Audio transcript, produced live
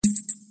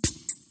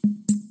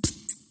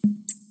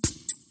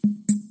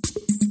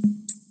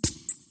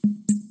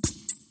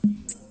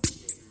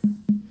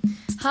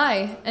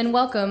Hi, and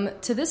welcome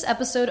to this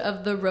episode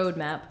of The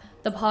Roadmap,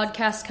 the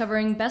podcast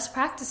covering best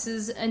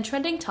practices and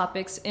trending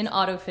topics in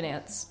auto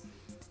finance.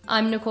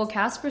 I'm Nicole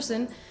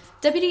Casperson,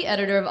 Deputy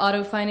Editor of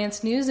Auto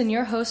Finance News and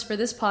your host for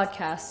this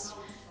podcast,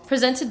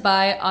 presented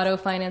by Auto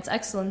Finance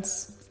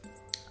Excellence.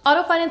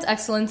 Auto Finance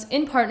Excellence,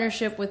 in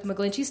partnership with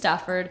McGlinchey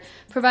Stafford,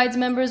 provides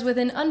members with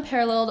an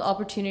unparalleled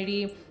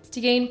opportunity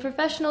to gain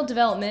professional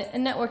development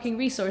and networking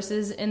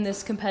resources in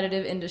this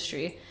competitive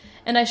industry.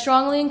 And I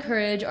strongly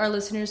encourage our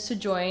listeners to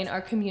join our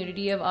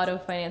community of auto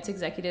finance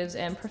executives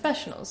and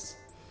professionals.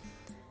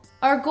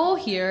 Our goal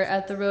here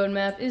at The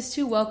Roadmap is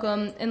to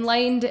welcome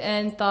enlightened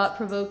and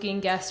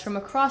thought-provoking guests from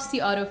across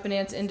the auto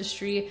finance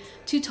industry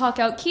to talk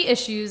out key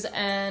issues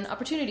and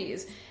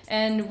opportunities.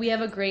 And we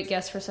have a great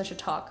guest for such a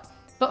talk.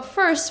 But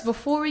first,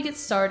 before we get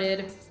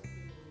started,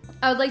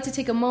 I would like to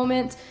take a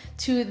moment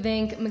to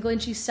thank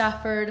McGlinchey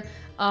Stafford,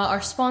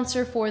 our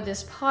sponsor for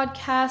this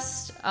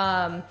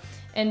podcast,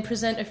 and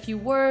present a few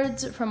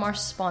words from our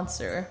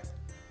sponsor.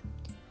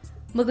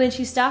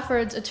 McGlinchey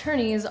Stafford's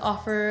attorneys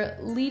offer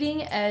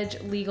leading-edge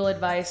legal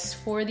advice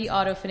for the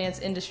auto finance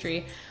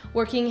industry,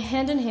 working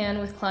hand-in-hand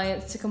with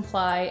clients to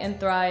comply and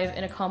thrive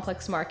in a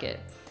complex market.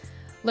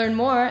 Learn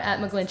more at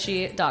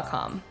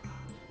mcglinchy.com.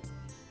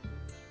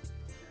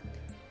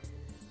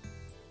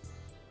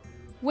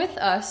 With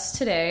us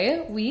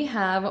today, we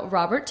have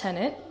Robert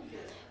Tennant,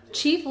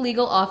 Chief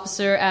Legal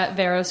Officer at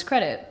Veros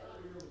Credit.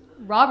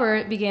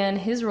 Robert began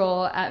his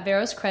role at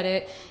Veros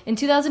Credit in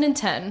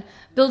 2010,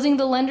 building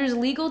the lender's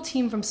legal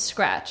team from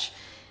scratch.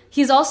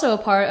 He's also a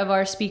part of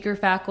our speaker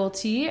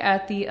faculty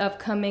at the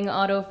upcoming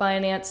Auto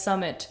Finance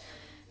Summit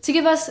to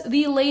give us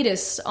the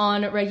latest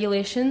on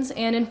regulations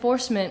and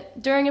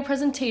enforcement during a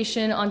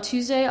presentation on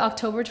Tuesday,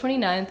 October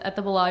 29th at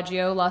the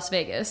Bellagio, Las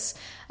Vegas.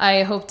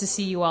 I hope to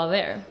see you all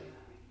there.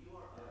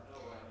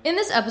 In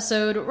this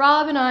episode,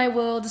 Rob and I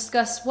will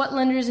discuss what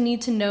lenders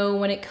need to know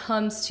when it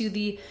comes to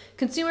the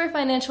Consumer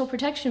Financial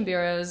Protection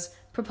Bureau's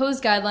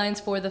proposed guidelines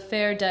for the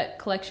Fair Debt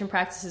Collection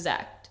Practices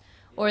Act,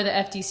 or the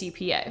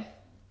FDCPA,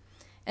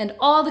 and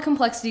all the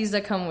complexities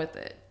that come with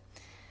it.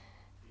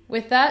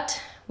 With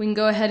that, we can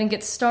go ahead and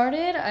get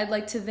started. I'd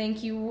like to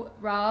thank you,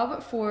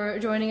 Rob, for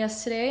joining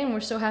us today, and we're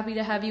so happy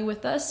to have you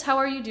with us. How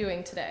are you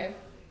doing today?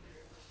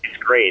 It's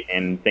great,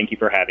 and thank you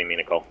for having me,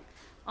 Nicole.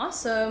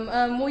 Awesome.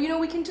 Well,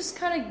 we can just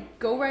kind of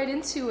go right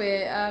into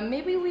it.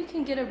 Maybe we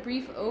can get a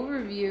brief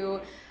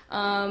overview,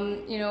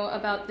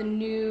 about the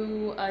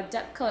new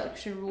debt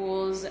collection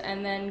rules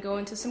and then go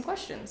into some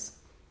questions.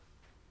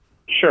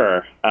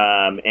 Sure.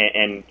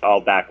 And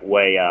I'll back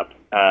way up.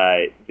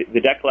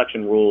 The debt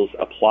collection rules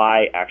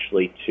apply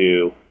actually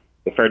to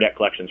the Fair Debt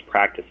Collections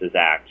Practices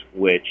Act,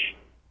 which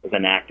was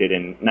enacted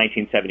in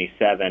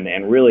 1977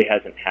 and really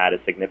hasn't had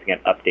a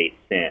significant update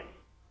since.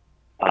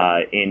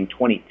 In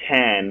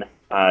 2010,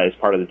 as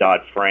part of the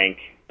Dodd-Frank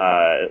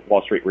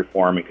Wall Street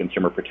Reform and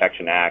Consumer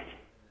Protection Act,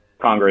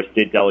 Congress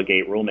did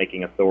delegate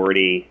rulemaking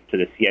authority to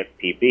the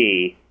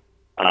CFPB,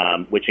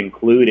 which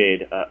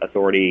included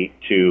authority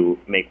to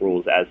make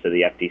rules as to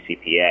the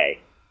FDCPA.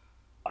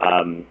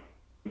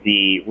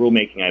 The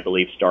rulemaking, I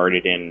believe,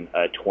 started in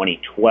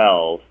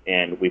 2012,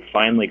 and we've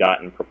finally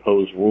gotten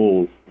proposed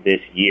rules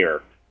this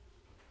year.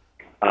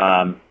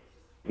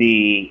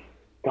 The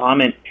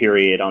comment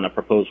period on the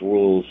proposed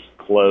rules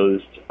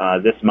closed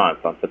this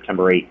month on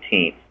September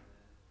 18th.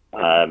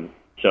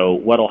 So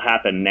what'll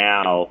happen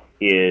now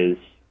is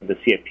the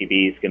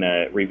CFPB is going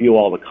to review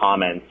all the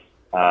comments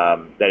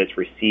that it's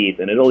received,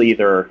 and it'll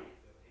either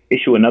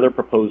issue another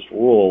proposed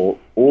rule,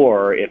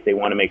 or if they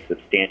want to make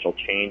substantial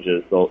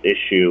changes, they'll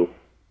issue.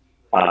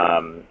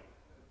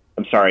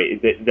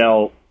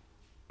 They'll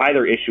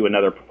either issue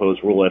another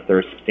proposed rule if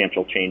there's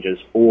substantial changes,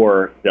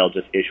 or they'll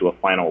just issue a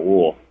final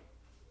rule.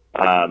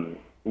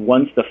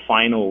 Once the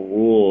final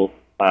rule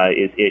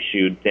is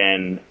issued,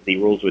 then the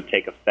rules would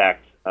take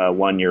effect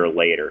 1 year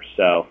later.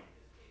 So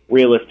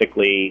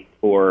realistically,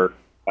 for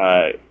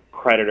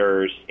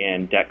creditors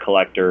and debt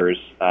collectors,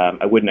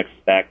 I wouldn't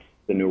expect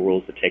the new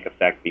rules to take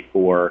effect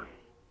before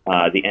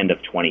the end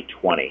of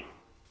 2020.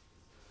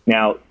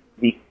 Now,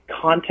 the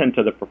content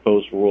of the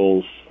proposed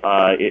rules,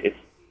 it's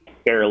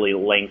fairly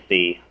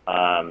lengthy.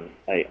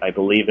 I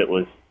believe it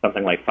was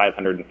something like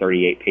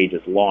 538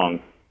 pages long.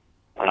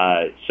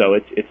 So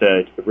it's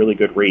a really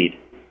good read.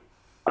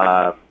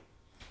 But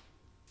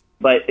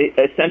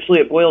essentially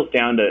it boils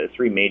down to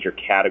three major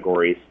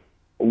categories.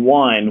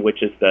 One,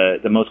 which is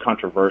the most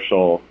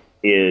controversial,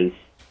 is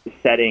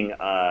setting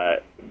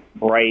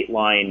bright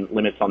line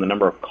limits on the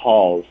number of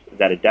calls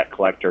that a debt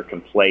collector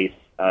can place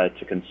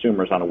to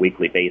consumers on a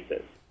weekly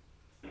basis.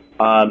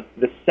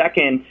 The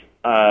second,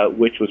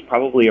 which was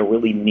probably a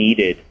really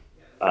needed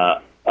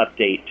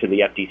update to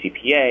the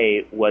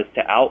FDCPA, was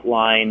to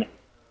outline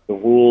the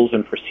rules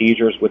and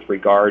procedures with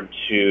regard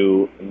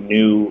to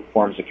new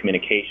forms of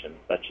communication,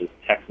 such as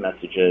text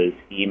messages,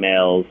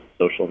 emails,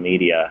 social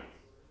media,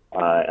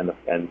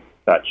 and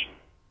such.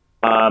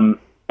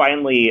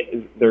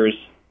 Finally, there's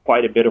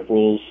quite a bit of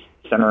rules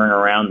centering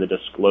around the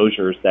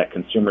disclosures that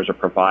consumers are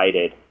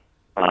provided.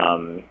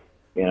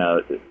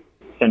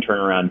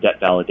 centering around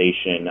debt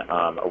validation,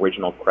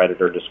 original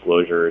creditor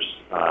disclosures,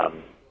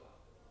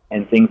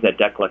 and things that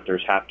debt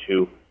collectors have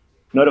to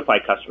notify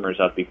customers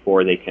of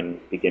before they can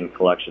begin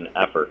collection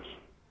efforts.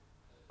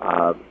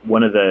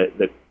 One of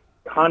the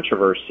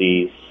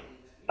controversies,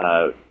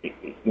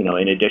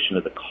 in addition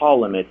to the call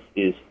limits,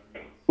 is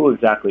who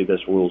exactly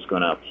this rule is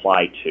going to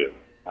apply to.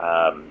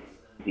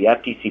 The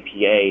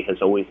FDCPA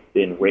has always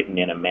been written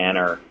in a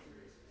manner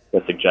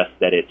that suggests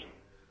that it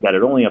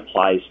only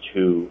applies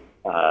to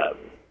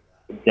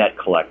debt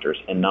collectors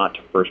and not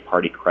to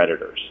first-party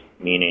creditors,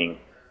 meaning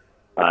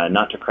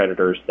not to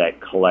creditors that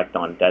collect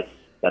on debts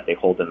that they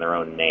hold in their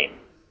own name.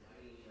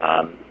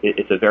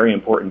 It's a very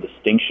important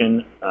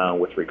distinction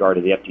with regard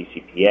to the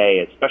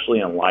FDCPA, especially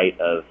in light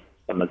of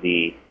some of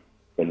the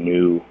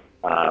new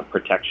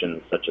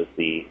protections, such as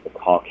the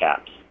call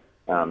caps,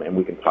 and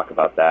we can talk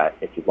about that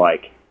if you'd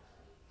like.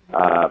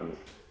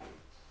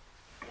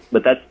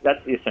 But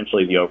that's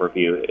essentially the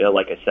overview.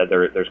 Like I said,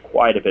 there's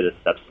quite a bit of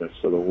substance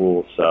to the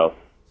rules, so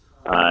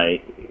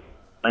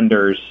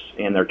lenders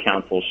and their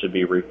counsel should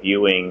be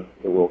reviewing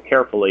the rule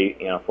carefully.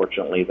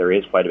 Fortunately, there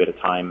is quite a bit of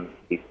time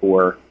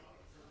before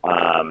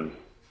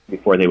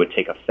they would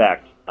take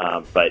effect,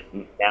 but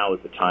now is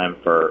the time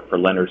for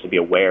lenders to be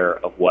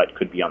aware of what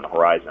could be on the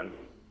horizon.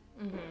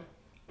 Mm-hmm.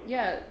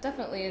 Yeah,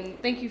 definitely,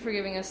 and thank you for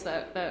giving us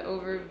that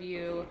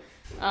overview.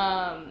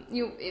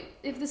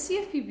 If the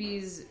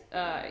CFPB's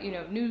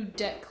new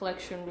debt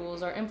collection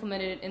rules are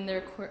implemented in their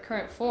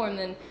current form,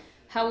 then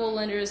how will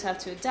lenders have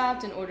to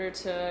adapt in order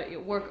to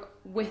work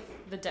with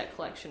the debt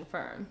collection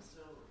firms?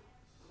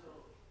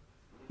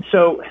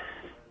 So,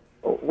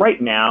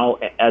 right now,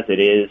 as it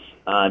is,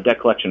 debt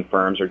collection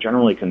firms are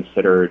generally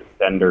considered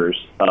vendors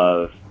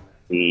of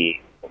the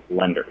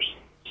lenders.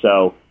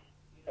 So,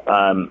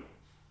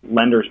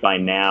 lenders by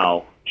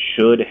now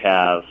should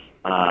have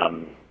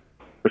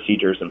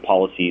procedures and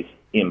policies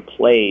in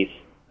place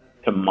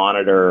to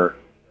monitor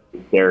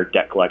their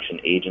debt collection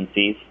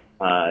agencies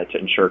to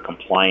ensure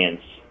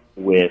compliance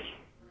with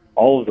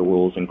all of the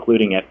rules,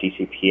 including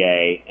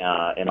FDCPA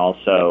and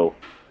also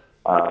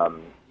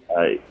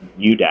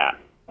UDAP,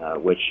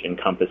 which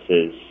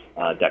encompasses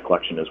debt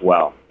collection as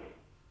well.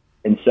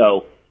 And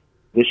so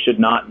this should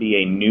not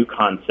be a new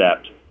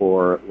concept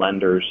for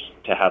lenders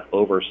to have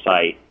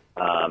oversight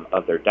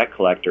of their debt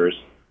collectors.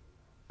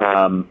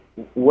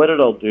 What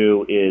it'll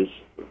do is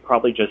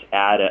probably just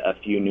add a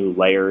few new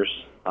layers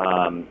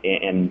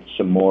and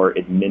some more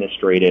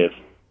administrative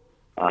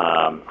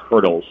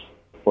hurdles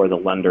for the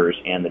lenders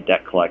and the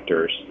debt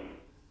collectors.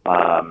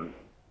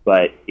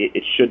 But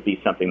it should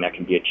be something that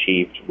can be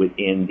achieved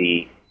within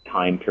the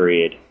time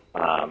period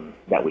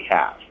that we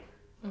have.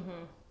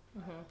 Mm-hmm.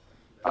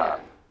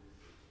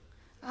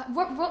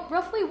 Mm-hmm.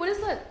 Roughly, what is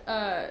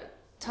that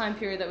time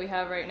period that we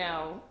have right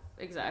now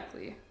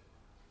exactly?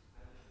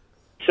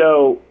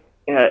 So,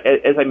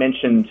 as I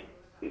mentioned,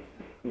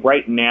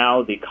 right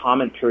now the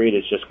comment period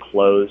is just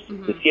closed.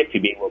 Mm-hmm. The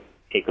CFPB will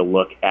take a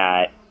look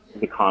at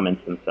the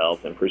comments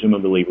themselves and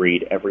presumably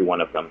read every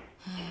one of them.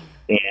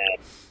 And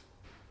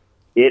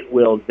it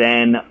will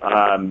then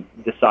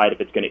decide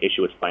if it's going to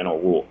issue its final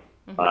rule.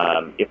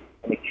 Mm-hmm. If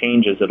it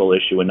changes, it'll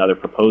issue another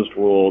proposed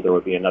rule. There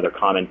will be another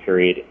comment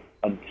period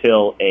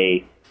until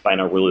a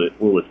final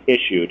rule is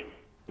issued.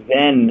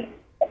 Then,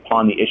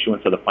 upon the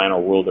issuance of the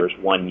final rule, there's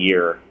 1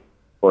 year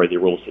for the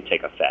rules to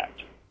take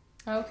effect.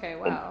 Okay,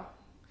 wow.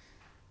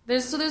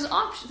 There's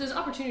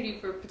opportunity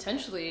for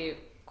potentially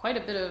quite a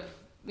bit of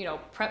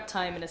prep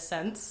time in a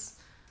sense.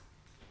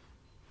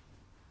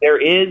 There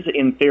is,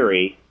 in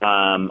theory,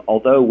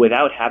 although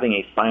without having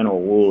a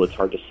final rule, it's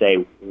hard to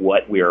say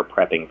what we are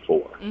prepping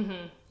for.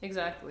 Mm-hmm.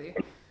 Exactly.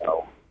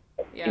 So,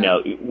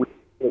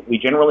 we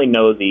generally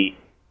know the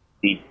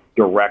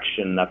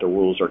direction that the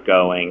rules are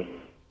going.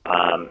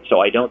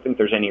 So I don't think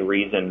there's any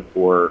reason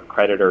for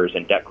creditors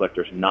and debt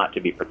collectors not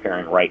to be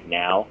preparing right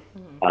now,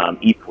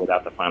 even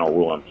without the final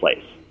rule in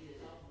place.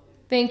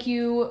 Thank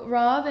you,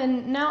 Rob.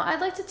 And now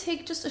I'd like to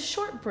take just a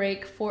short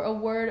break for a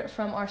word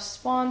from our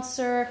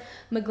sponsor,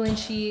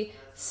 McGlinchey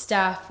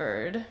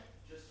Stafford.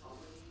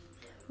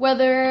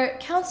 Whether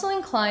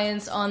counseling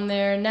clients on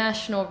their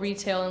national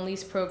retail and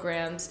lease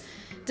programs,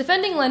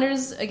 defending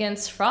lenders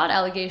against fraud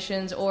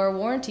allegations or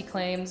warranty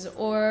claims,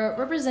 or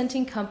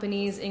representing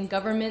companies in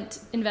government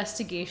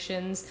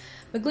investigations,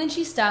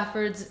 McGlinchey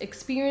Stafford's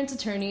experienced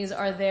attorneys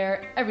are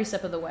there every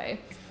step of the way.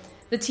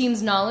 The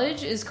team's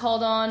knowledge is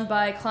called on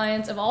by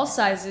clients of all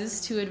sizes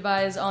to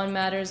advise on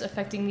matters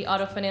affecting the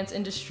auto finance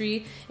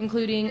industry,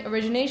 including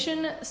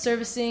origination,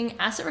 servicing,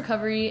 asset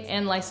recovery,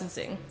 and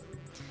licensing.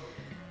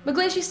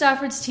 McGlinchey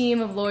Stafford's team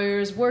of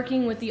lawyers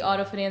working with the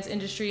auto finance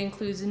industry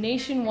includes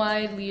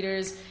nationwide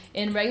leaders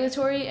in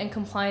regulatory and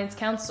compliance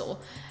counsel,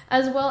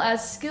 as well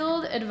as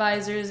skilled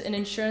advisors in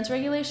insurance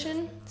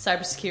regulation,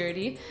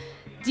 cybersecurity,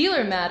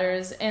 dealer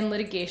matters, and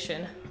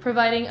litigation,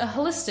 providing a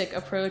holistic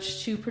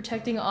approach to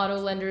protecting auto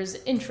lenders'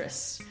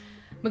 interests.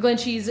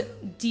 McGlinchey's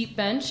deep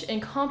bench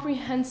and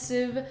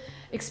comprehensive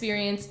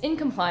experience in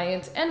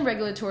compliance and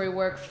regulatory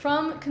work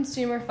from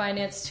consumer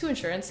finance to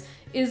insurance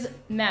is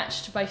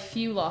matched by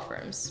few law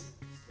firms.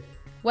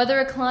 Whether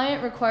a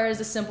client requires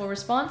a simple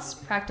response,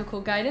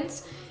 practical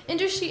guidance,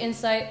 industry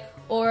insight,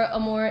 or a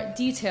more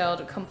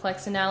detailed,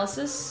 complex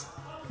analysis,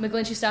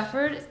 McGlinchey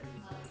Stafford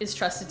is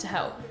trusted to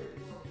help.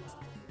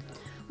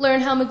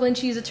 Learn how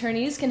McGlinchey's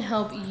attorneys can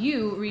help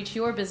you reach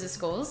your business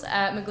goals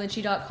at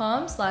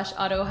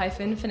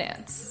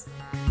mcglinchy.com/auto-finance.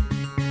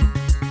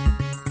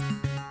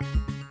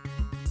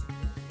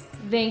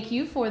 Thank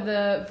you for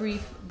the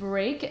brief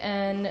break,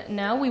 and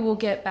now we will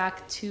get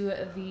back to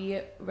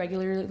the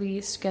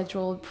regularly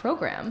scheduled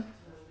program.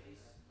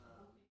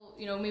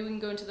 Maybe we can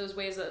go into those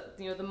ways that,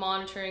 the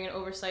monitoring and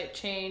oversight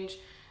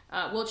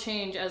will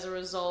change as a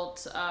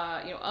result,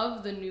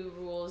 of the new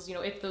rules,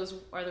 if those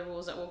are the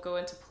rules that will go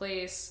into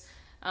place.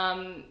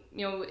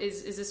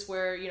 Is this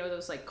where,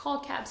 those like call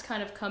caps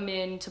kind of come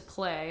into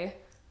play?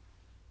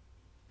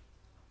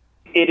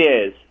 It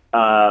is.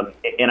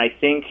 And I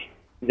think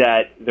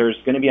that there's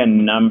going to be a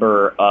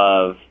number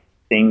of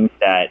things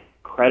that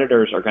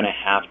creditors are going to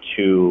have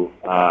to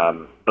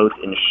both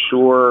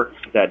ensure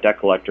that debt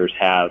collectors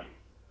have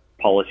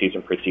policies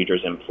and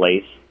procedures in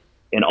place,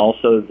 and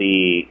also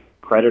the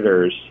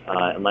creditors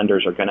and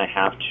lenders are going to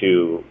have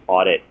to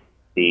audit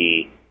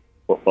the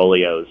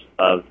portfolios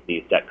of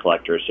these debt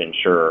collectors to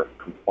ensure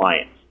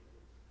compliance.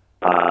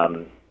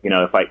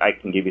 If I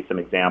can give you some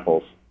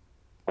examples,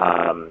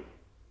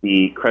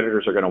 the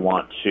creditors are going to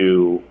want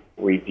to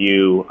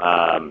review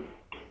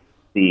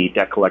the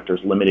debt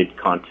collector's limited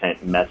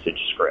content message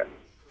script.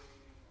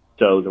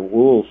 So the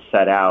rules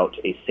set out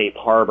a safe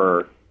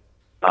harbor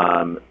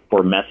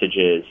for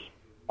messages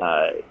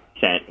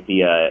sent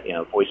via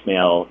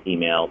voicemail,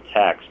 email,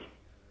 text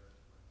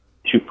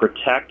to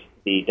protect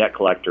the debt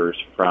collectors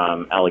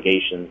from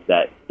allegations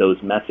that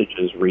those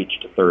messages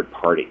reached third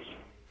parties.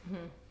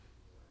 Mm-hmm.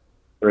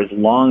 There has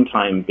long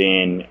time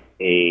been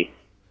a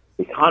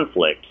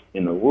conflict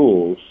in the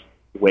rules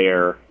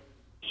where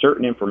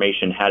certain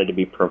information had to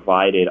be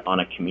provided on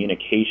a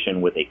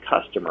communication with a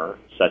customer,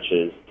 such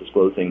as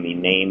disclosing the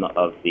name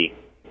of the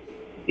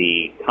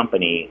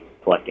company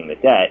collecting the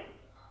debt,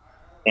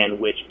 and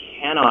which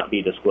cannot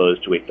be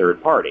disclosed to a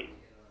third party.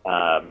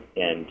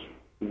 And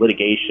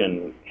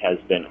litigation has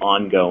been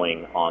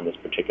ongoing on this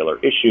particular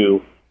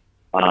issue,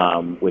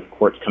 with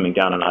courts coming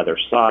down on either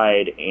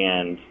side,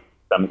 and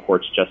some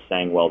courts just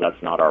saying, well, that's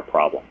not our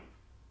problem.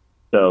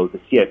 So the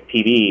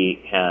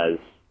CFPB has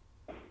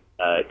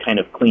kind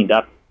of cleaned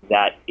up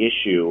that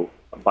issue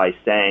by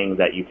saying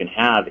that you can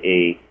have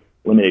a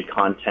limited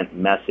content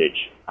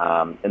message,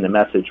 and the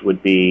message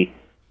would be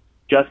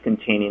just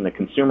containing the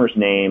consumer's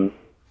name,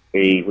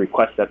 a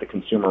request that the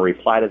consumer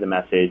reply to the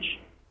message,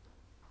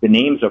 the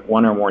names of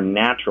one or more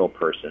natural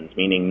persons,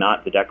 meaning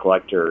not the debt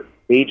collector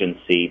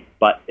agency,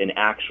 but an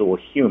actual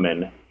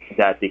human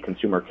that the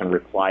consumer can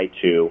reply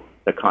to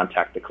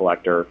contact the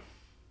collector,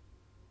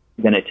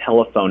 then a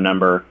telephone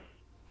number,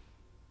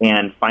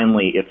 and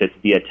finally, if it's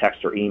via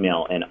text or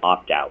email, an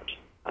opt-out.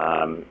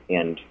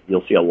 And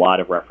you'll see a lot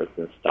of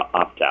references to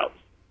opt-outs.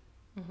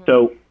 Mm-hmm.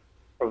 So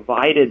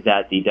provided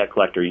that the debt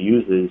collector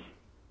uses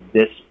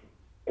this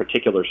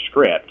particular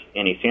script,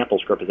 and a sample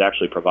script is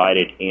actually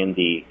provided in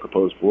the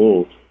proposed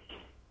rules,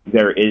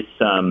 there is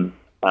some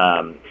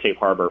safe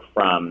harbor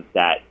from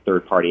that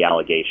third-party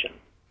allegation.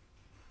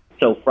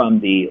 So from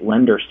the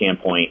lender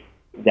standpoint,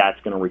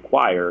 that's going to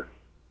require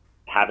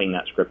having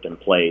that script in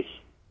place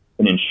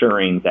and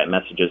ensuring that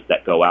messages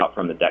that go out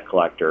from the debt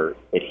collector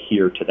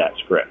adhere to that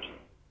script.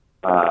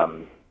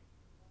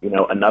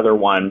 Another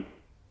one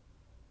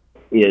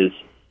is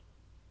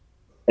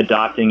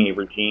adopting a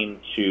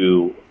regime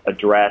to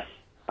address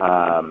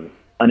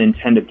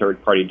unintended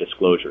third-party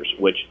disclosures,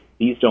 which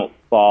these don't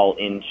fall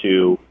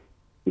into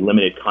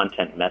limited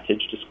content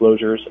message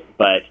disclosures,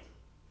 but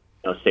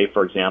say,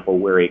 for example,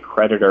 where a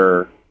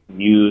creditor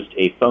used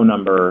a phone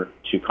number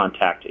to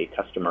contact a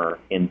customer,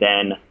 and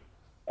then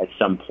at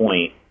some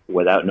point,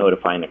 without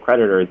notifying the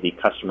creditor, the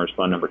customer's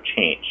phone number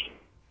changed.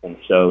 And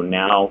so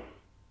now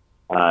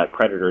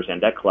creditors and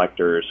debt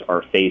collectors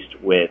are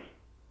faced with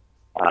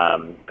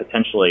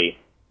potentially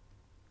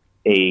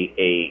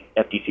a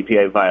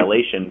FDCPA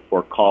violation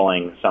for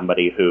calling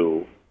somebody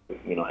who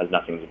has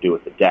nothing to do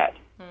with the debt.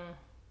 Mm.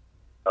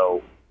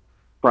 So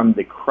from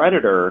the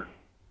creditor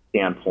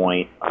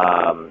standpoint,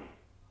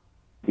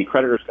 the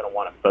creditor is going to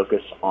want to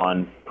focus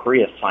on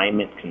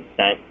pre-assignment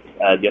consent,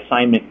 the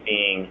assignment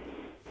being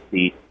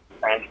the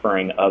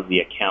transferring of the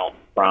account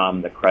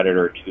from the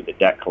creditor to the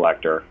debt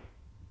collector,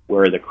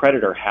 where the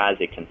creditor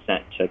has a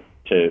consent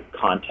to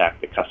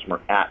contact the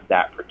customer at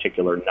that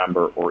particular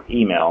number or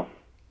email.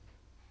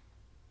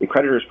 The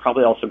creditor is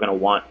probably also going to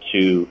want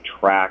to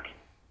track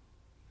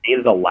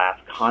data the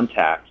last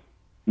contact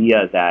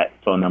via that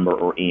phone number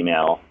or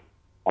email,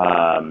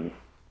 and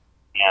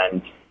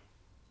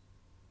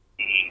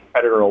the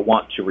creditor will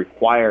want to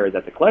require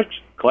that the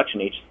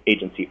collection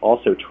agency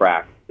also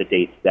track the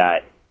dates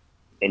that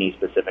any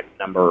specific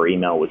number or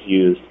email was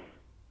used.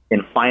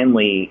 And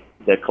finally,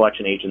 the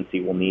collection agency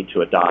will need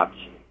to adopt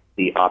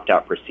the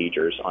opt-out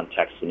procedures on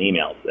text and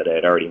emails that I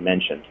had already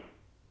mentioned.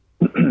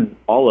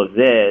 All of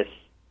this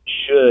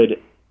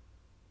should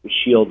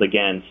shield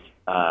against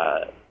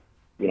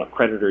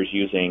creditors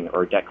using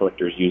or debt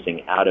collectors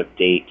using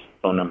out-of-date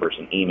phone numbers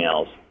and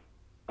emails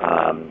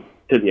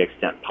to the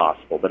extent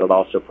possible, but it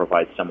also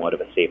provides somewhat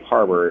of a safe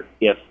harbor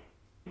if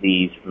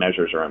these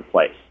measures are in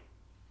place.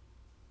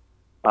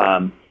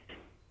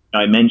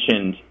 I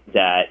mentioned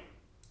that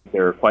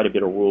there are quite a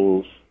bit of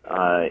rules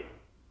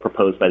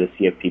proposed by the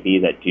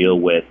CFPB that deal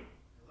with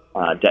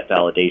debt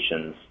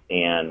validations,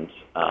 and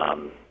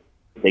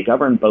they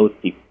govern both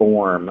the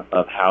form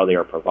of how they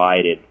are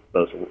provided,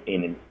 both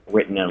in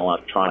written and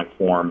electronic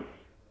form,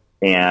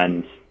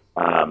 and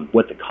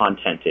what the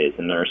content is,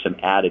 and there are some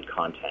added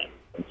content.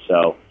 And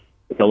so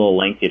it's a little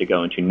lengthy to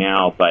go into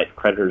now, but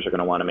creditors are going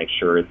to want to make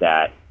sure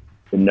that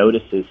the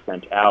notices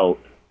sent out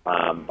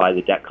by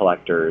the debt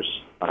collectors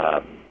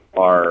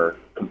are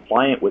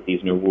compliant with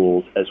these new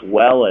rules, as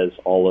well as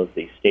all of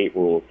the state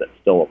rules that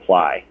still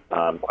apply.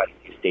 Quite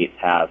a few states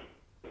have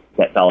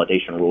debt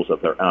validation rules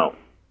of their own.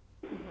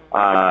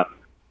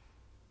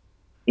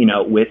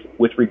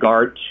 With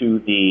regard to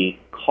the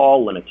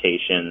call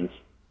limitations,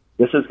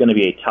 this is going to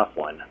be a tough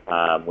one,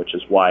 which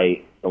is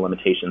why the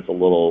limitation's a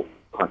little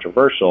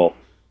controversial,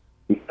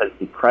 because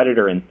the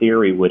creditor, in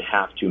theory, would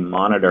have to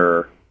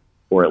monitor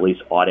or at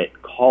least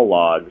audit call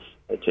logs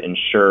to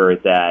ensure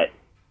that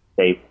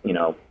they,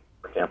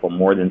 for example,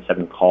 more than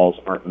 7 calls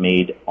aren't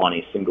made on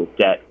a single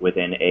debt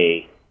within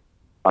a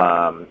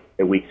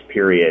week's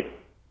period.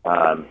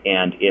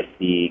 And if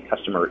the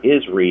customer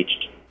is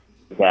reached,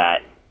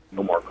 that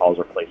no more calls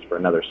are placed for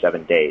another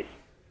 7 days.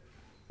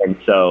 And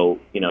so,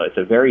 it's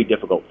a very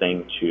difficult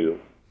thing to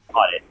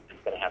audit.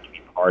 It's going to have to be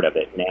part of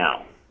it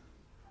now.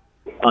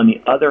 On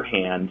the other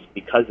hand,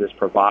 because this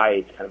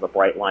provides kind of a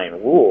bright line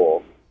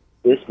rule,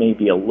 this may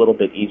be a little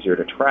bit easier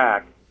to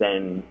track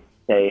than,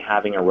 say,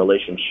 having a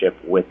relationship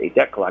with a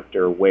debt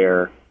collector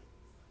where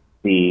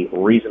the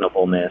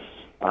reasonableness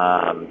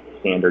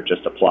standard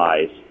just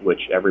applies,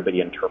 which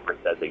everybody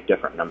interprets as a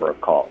different number of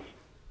calls.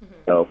 Mm-hmm.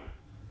 So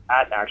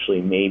that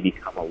actually may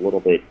become a little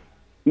bit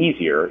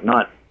easier,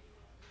 not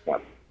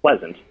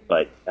pleasant,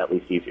 but at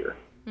least easier.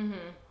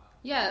 Mm-hmm.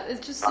 Yeah,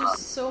 it's just there's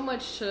so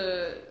much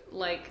to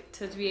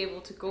be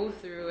able to go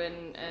through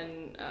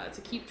and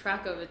to keep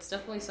track of. It's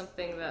definitely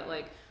something that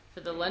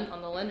for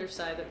on the lender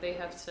side that they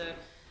have to.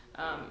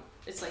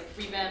 It's like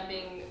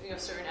revamping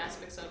certain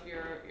aspects of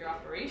your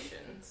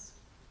operations.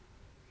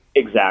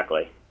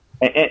 Exactly,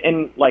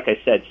 and like I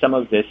said, some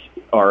of this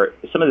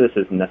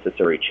is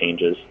necessary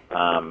changes.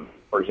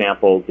 For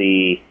example,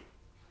 the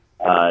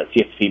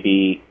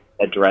CFPB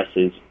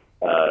addresses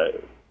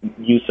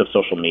use of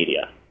social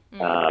media.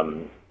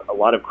 Mm-hmm. A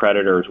lot of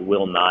creditors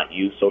will not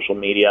use social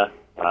media,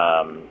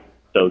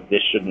 so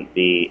this shouldn't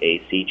be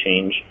a sea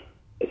change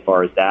as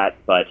far as that.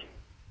 But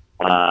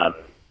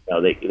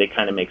they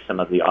kind of make some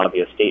of the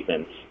obvious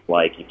statements,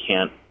 like you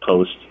can't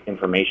post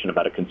information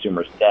about a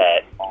consumer's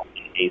debt on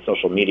a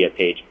social media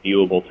page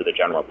viewable to the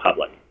general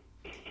public.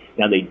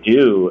 Now, they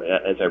do,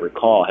 as I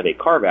recall, have a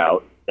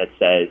carve-out that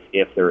says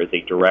if there is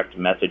a direct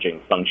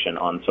messaging function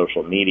on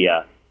social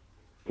media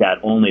that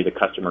only the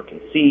customer can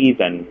see,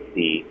 then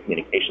the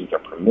communications are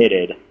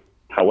permitted.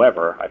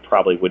 However, I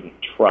probably wouldn't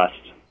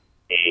trust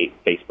a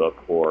Facebook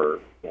or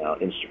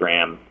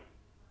Instagram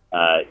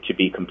to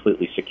be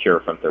completely secure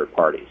from third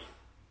parties.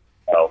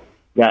 So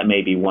that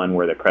may be one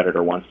where the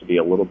creditor wants to be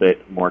a little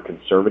bit more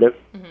conservative.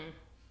 Mm-hmm.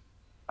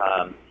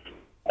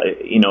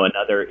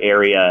 Another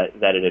area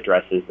that it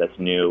addresses that's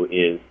new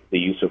is the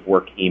use of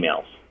work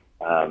emails.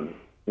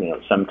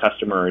 Some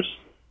customers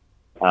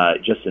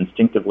just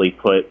instinctively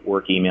put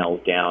work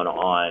emails down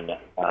on,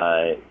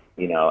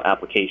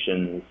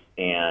 applications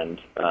and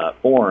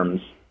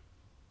forms.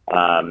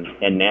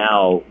 And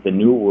now the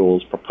new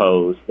rules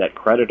propose that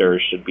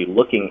creditors should be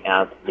looking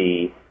at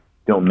the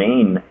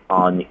domain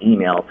on the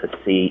email to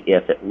see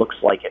if it looks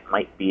like it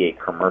might be a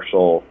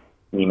commercial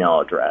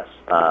email address,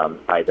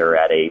 either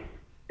at a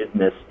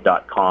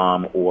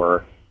business.com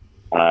or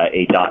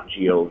a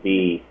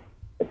 .gov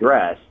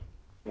address,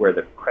 where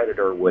the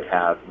creditor would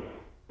have,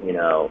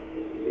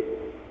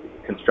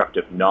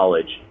 constructive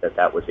knowledge that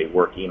that was a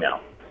work email.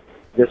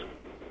 This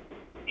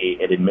is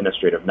an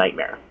administrative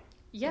nightmare.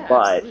 Yeah,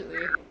 but,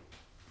 absolutely.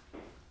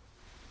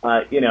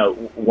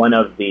 One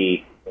of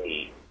the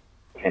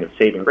kind of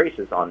saving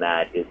graces on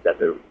that is that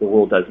the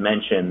rule does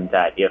mention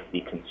that if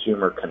the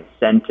consumer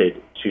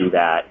consented to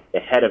that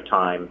ahead of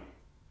time,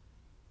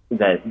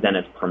 then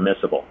it's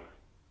permissible.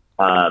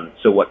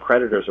 So what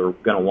creditors are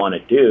going to want to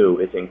do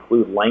is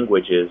include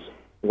language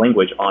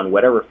on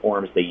whatever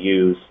forms they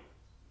use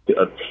to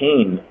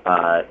obtain,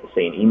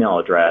 say, an email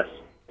address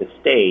to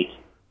state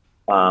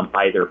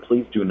either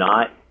please do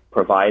not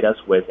provide us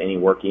with any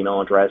work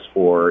email address,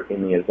 or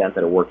in the event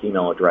that a work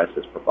email address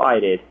is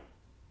provided,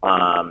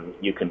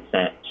 you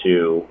consent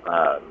to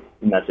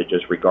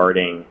messages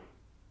regarding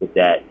the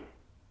debt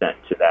sent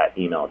to that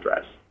email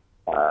address.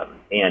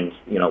 And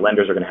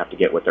lenders are going to have to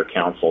get with their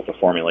counsel to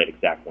formulate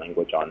exact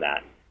language on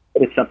that.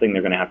 But it's something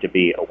they're going to have to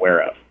be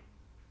aware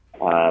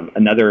of.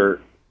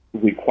 Another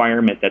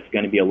requirement that's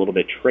going to be a little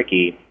bit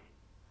tricky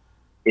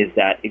is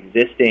that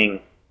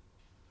existing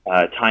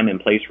time and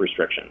place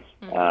restrictions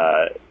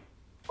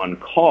on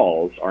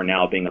calls are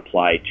now being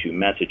applied to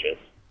messages.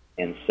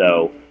 And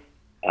so,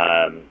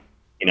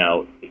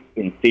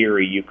 in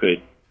theory, you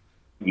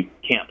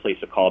can't place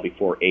a call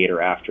before 8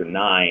 or after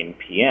 9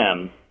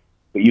 p.m.,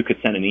 but you could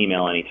send an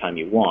email anytime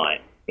you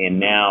want. And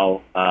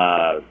now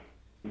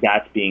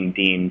that's being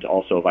deemed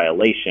also a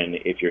violation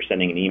if you're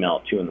sending an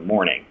email at 2 in the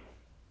morning.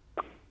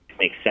 It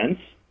makes sense,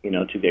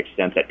 to the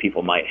extent that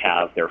people might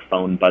have their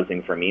phone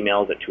buzzing from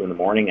emails at 2 in the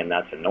morning, and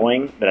that's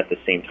annoying, but at the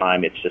same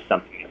time, it's just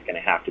something that's going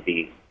to have to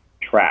be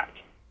tracked.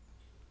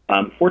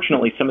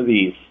 Fortunately, some of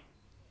these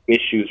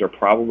issues are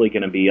probably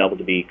going to be able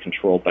to be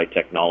controlled by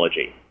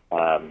technology.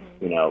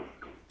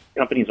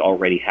 Companies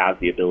already have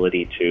the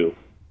ability to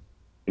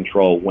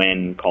control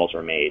when calls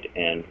are made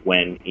and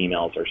when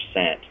emails are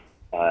sent.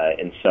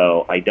 And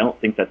so I don't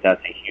think that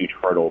that's a huge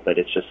hurdle, but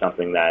it's just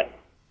something that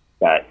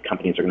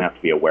companies are going to have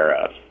to be aware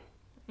of.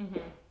 Mm-hmm.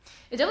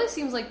 It definitely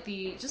seems like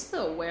the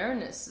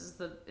awareness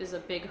is a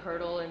big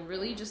hurdle, and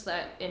really just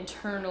that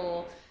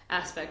internal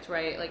aspect,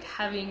 right? Like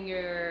having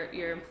your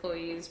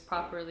employees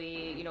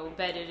properly,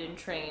 vetted and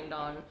trained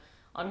on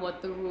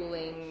what the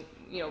ruling,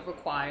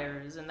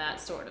 requires and that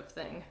sort of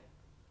thing.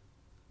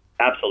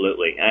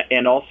 Absolutely.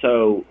 And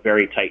also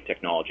very tight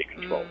technology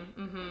control.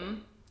 Mm-hmm.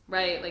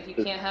 Right. Like you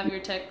can't have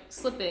your tech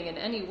slipping in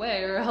any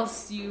way, or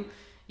else you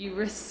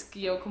risk,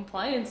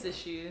 compliance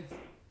issues.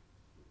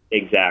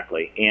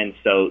 Exactly. And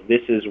so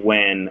this is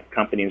when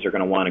companies are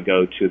going to want to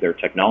go to their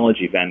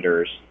technology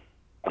vendors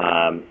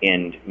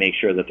and make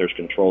sure that there's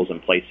controls in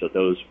place so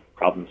those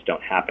problems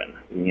don't happen.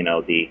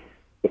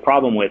 The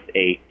problem with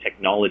a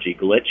technology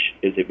glitch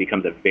is it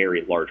becomes a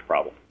very large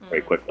problem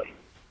very quickly.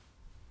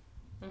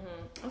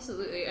 Mm-hmm.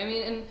 Absolutely. I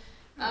mean,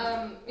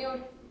 and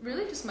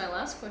really just my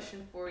last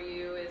question for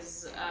you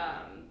is,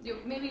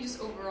 maybe just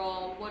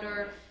overall, what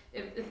are,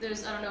 if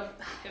there's, I don't know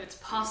if it's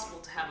possible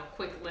to have a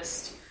quick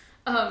list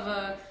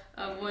of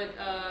what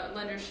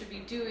lenders should be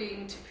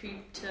doing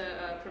to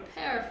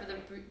prepare for the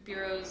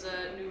Bureau's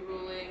new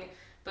ruling,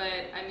 but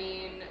I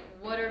mean,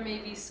 what are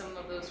maybe some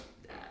of those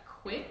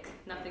quick,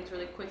 nothing's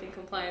really quick in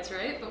compliance,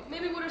 right? But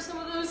maybe what are some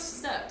of those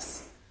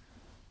steps?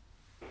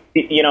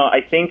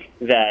 I think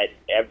that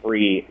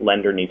every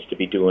lender needs to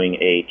be doing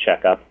a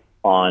checkup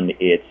on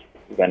its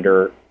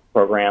vendor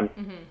program,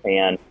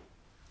 and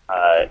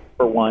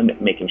for one,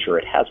 making sure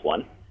it has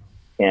one,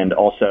 and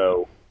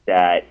also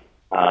that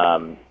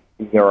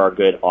there are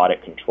good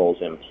audit controls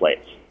in place.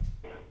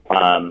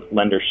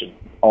 Lenders should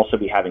also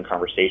be having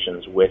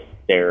conversations with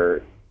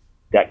their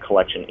debt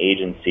collection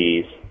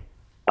agencies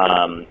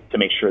to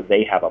make sure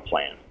they have a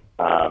plan.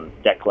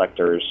 Debt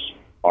collectors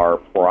are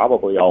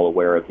probably all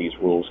aware of these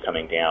rules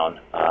coming down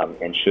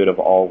and should have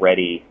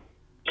already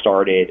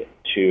started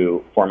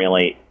to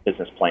formulate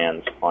business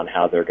plans on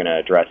how they're going to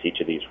address each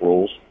of these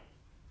rules,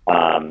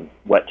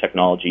 what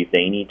technology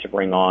they need to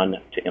bring on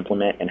to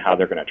implement, and how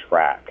they're going to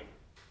track.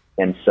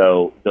 And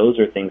so those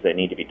are things that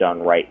need to be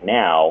done right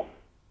now.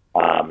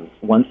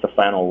 Once the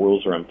final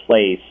rules are in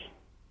place,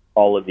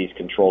 all of these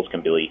controls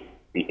can be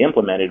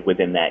implemented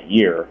within that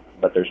year,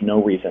 but there's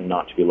no reason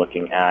not to be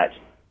looking at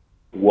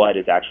what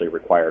is actually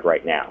required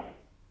right now.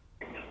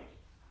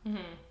 Mm-hmm.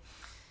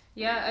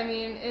 Yeah, I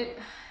mean,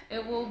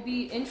 it will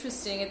be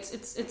interesting.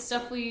 It's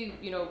definitely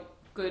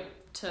good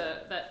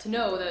to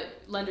know that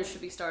lenders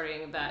should be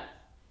starting that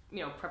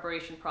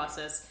preparation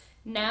process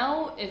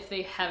now if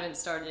they haven't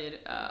started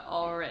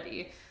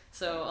already.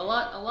 So a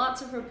lot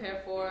to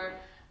prepare for.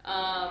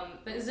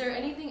 But is there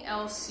anything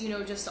else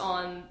just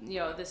on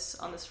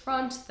this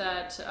front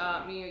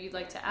that you'd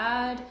like to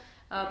add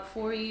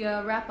before we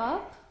wrap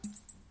up?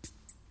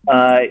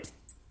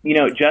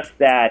 Just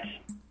that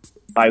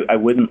I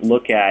wouldn't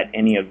look at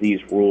any of these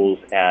rules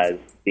as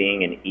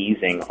being an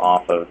easing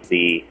off of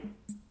the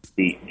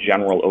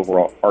general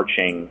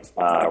overarching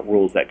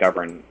rules that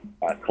govern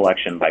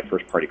collection by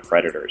first-party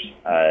creditors.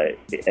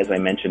 As I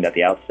mentioned at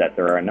the outset,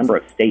 there are a number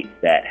of states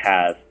that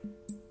have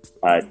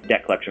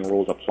debt collection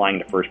rules applying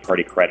to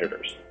first-party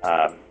creditors.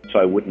 So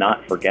I would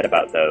not forget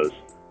about those,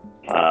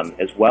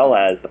 as well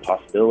as the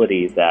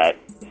possibility that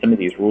some of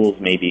these rules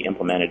may be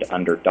implemented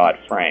under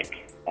Dodd-Frank,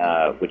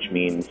 which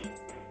means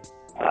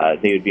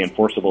they would be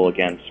enforceable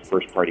against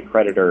first-party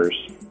creditors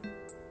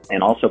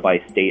and also by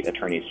state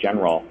attorneys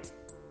general,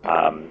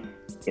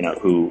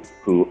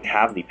 who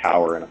have the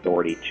power and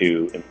authority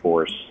to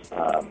enforce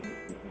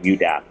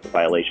UDAP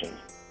violations.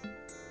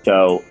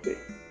 So,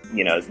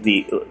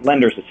 the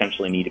lenders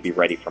essentially need to be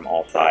ready from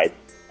all sides.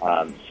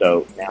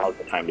 So now is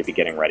the time to be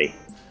getting ready.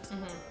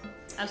 Mm-hmm.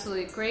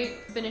 Absolutely. Great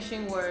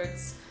finishing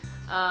words.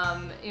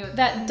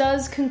 That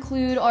does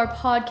conclude our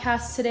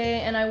podcast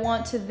today, and I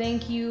want to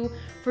thank you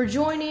for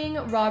joining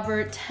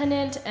Robert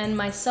Tennant and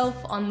myself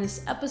on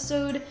this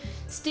episode.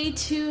 Stay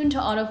tuned to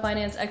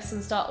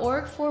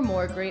autofinanceexcellence.org for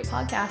more great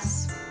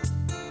podcasts.